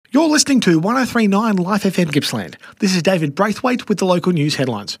You're listening to 1039 Life FM Gippsland. This is David Braithwaite with the local news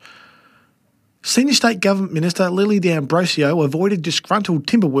headlines. Senior State Government Minister Lily D'Ambrosio avoided disgruntled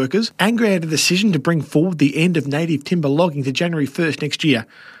timber workers angry at a decision to bring forward the end of native timber logging to January 1st next year.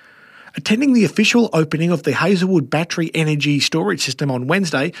 Attending the official opening of the Hazelwood Battery Energy Storage System on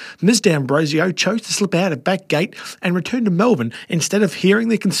Wednesday, Ms D'Ambrosio chose to slip out a back gate and return to Melbourne instead of hearing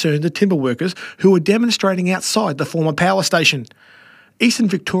the concerns of timber workers who were demonstrating outside the former power station. Eastern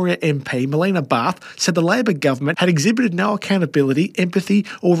Victoria MP Melina Barth said the Labor government had exhibited no accountability, empathy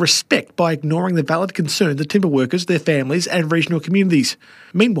or respect by ignoring the valid concerns of timber workers, their families and regional communities.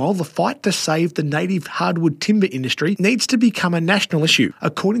 Meanwhile, the fight to save the native hardwood timber industry needs to become a national issue,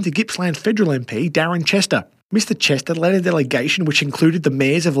 according to Gippsland Federal MP Darren Chester. Mr Chester led a delegation which included the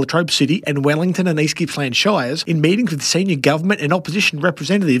mayors of Latrobe City and Wellington and East Gippsland Shires in meetings with senior government and opposition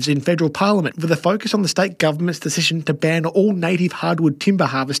representatives in federal parliament with a focus on the state government's decision to ban all native hardwood timber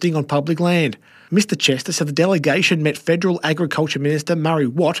harvesting on public land. Mr Chester said the delegation met Federal Agriculture Minister Murray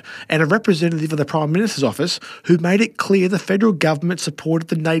Watt and a representative of the Prime Minister's office who made it clear the federal government supported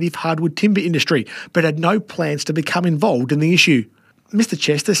the native hardwood timber industry but had no plans to become involved in the issue. Mr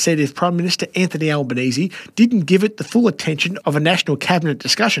Chester said if Prime Minister Anthony Albanese didn't give it the full attention of a national cabinet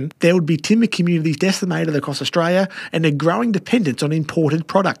discussion, there would be timber communities decimated across Australia and a growing dependence on imported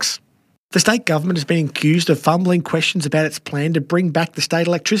products. The state government has been accused of fumbling questions about its plan to bring back the State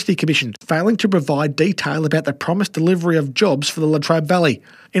Electricity Commission, failing to provide detail about the promised delivery of jobs for the Latrobe Valley.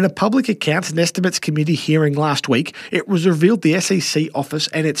 In a Public Accounts and Estimates Committee hearing last week, it was revealed the SEC office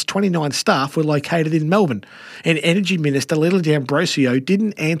and its 29 staff were located in Melbourne, and Energy Minister Lily D'Ambrosio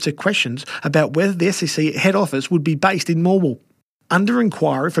didn't answer questions about whether the SEC head office would be based in Morwell. Under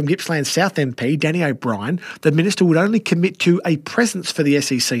inquiry from Gippsland South MP Danny O'Brien, the minister would only commit to a presence for the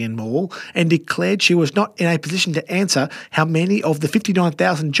SEC in Morwell and declared she was not in a position to answer how many of the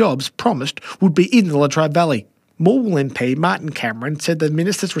 59,000 jobs promised would be in the Latrobe Valley. Morwell MP Martin Cameron said the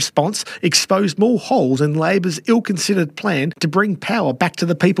minister's response exposed more holes in Labor's ill-considered plan to bring power back to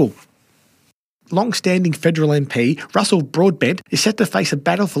the people. Long-standing federal MP Russell Broadbent is set to face a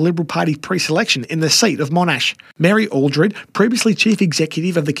battle for Liberal Party pre-selection in the seat of Monash. Mary Aldred, previously Chief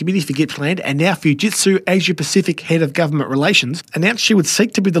Executive of the Committee for Gippsland and now Fujitsu Asia-Pacific Head of Government Relations, announced she would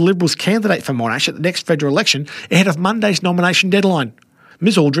seek to be the Liberals' candidate for Monash at the next federal election ahead of Monday's nomination deadline.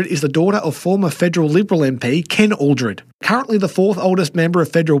 Ms Aldred is the daughter of former federal Liberal MP Ken Aldred. Currently the fourth oldest member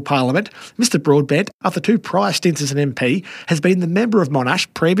of federal parliament, Mr Broadbent, after two prior stints as an MP, has been the member of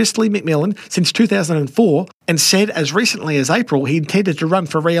Monash, previously Macmillan, since 2004 and said as recently as April he intended to run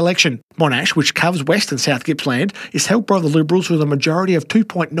for re-election. Monash, which covers West and South Gippsland, is held by the Liberals with a majority of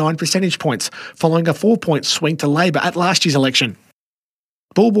 2.9 percentage points, following a 4-point swing to Labor at last year's election.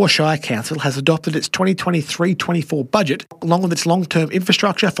 Bulboor Shire Council has adopted its 2023-24 budget along with its long-term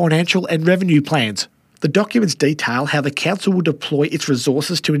infrastructure, financial and revenue plans. The documents detail how the council will deploy its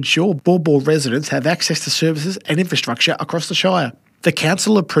resources to ensure Bulboor residents have access to services and infrastructure across the Shire. The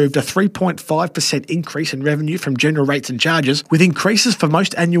council approved a 3.5% increase in revenue from general rates and charges, with increases for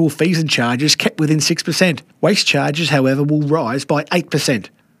most annual fees and charges kept within 6%. Waste charges, however, will rise by 8%.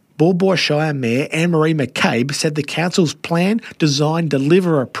 Bulboor Shire Mayor Anne-Marie McCabe said the council's plan, design,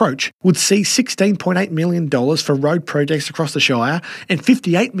 deliver approach would see $16.8 million for road projects across the Shire and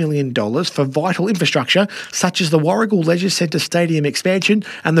 $58 million for vital infrastructure such as the Warragul Leisure Centre Stadium expansion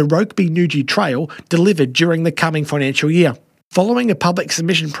and the Rokeby-Newgie Trail delivered during the coming financial year. Following a public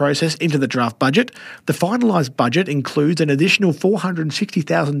submission process into the draft budget, the finalised budget includes an additional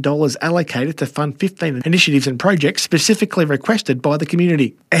 $460,000 allocated to fund 15 initiatives and projects specifically requested by the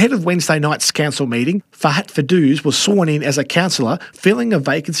community. Ahead of Wednesday night's council meeting, Farhat Fadooz was sworn in as a councillor, filling a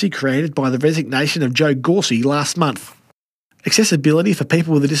vacancy created by the resignation of Joe Gorsey last month. Accessibility for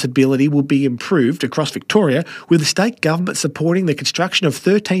people with a disability will be improved across Victoria, with the state government supporting the construction of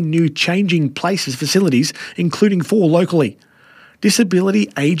 13 new changing places facilities, including 4 locally. Disability,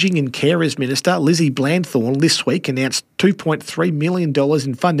 Ageing and Carers Minister Lizzie Blandthorne this week announced $2.3 million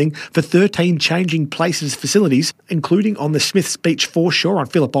in funding for 13 changing places facilities, including on the Smiths Beach foreshore on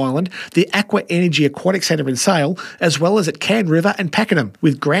Phillip Island, the Aqua Energy Aquatic Centre in Sale, as well as at Can River and Pakenham,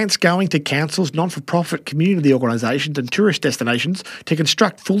 with grants going to councils, non-for-profit community organisations and tourist destinations to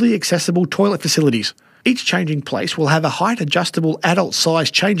construct fully accessible toilet facilities. Each changing place will have a height-adjustable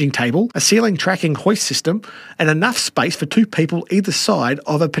adult-sized changing table, a ceiling tracking hoist system, and enough space for 2 people either side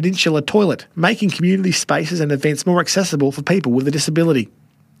of a peninsular toilet, making community spaces and events more accessible for people with a disability.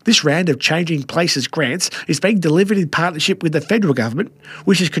 This round of Changing Places grants is being delivered in partnership with the federal government,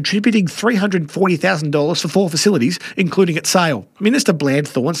 which is contributing $340,000 for 4 facilities, including at Sale. Minister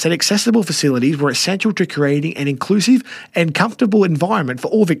Blandthorne said accessible facilities were essential to creating an inclusive and comfortable environment for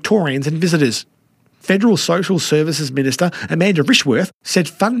all Victorians and visitors. Federal Social Services Minister Amanda Rishworth said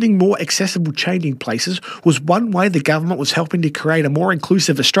funding more accessible changing places was one way the government was helping to create a more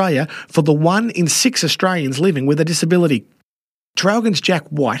inclusive Australia for the 1 in 6 Australians living with a disability. Traralgon's Jack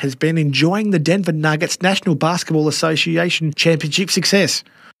White has been enjoying the Denver Nuggets National Basketball Association championship success.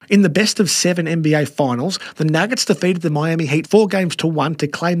 In the best-of-7 NBA Finals, the Nuggets defeated the Miami Heat 4-1 to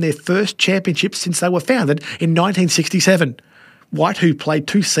claim their first championship since they were founded in 1967. White, who played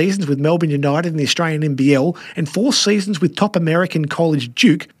 2 seasons with Melbourne United in the Australian NBL and 4 seasons with top American college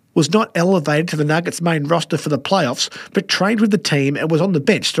Duke, was not elevated to the Nuggets main roster for the playoffs, but trained with the team and was on the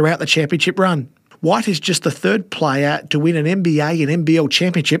bench throughout the championship run. White is just the 3rd player to win an NBA and NBL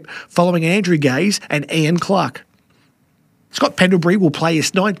championship, following Andrew Gaze and Ian Clark. Scott Pendlebury will play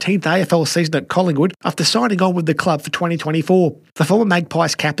his 19th AFL season at Collingwood after signing on with the club for 2024. The former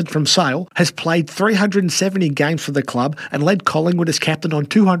Magpies captain from Sale has played 370 games for the club and led Collingwood as captain on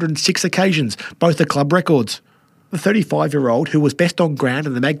 206 occasions, both are club records. The 35-year-old, who was best on ground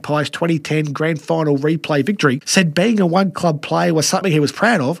in the Magpies' 2010 Grand Final replay victory, said being a one-club player was something he was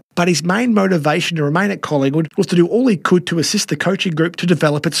proud of, but his main motivation to remain at Collingwood was to do all he could to assist the coaching group to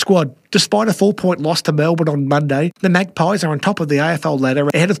develop its squad. Despite a 4-point loss to Melbourne on Monday, the Magpies are on top of the AFL ladder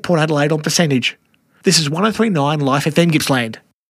ahead of Port Adelaide on percentage. This is 103.9 Life FM Gippsland.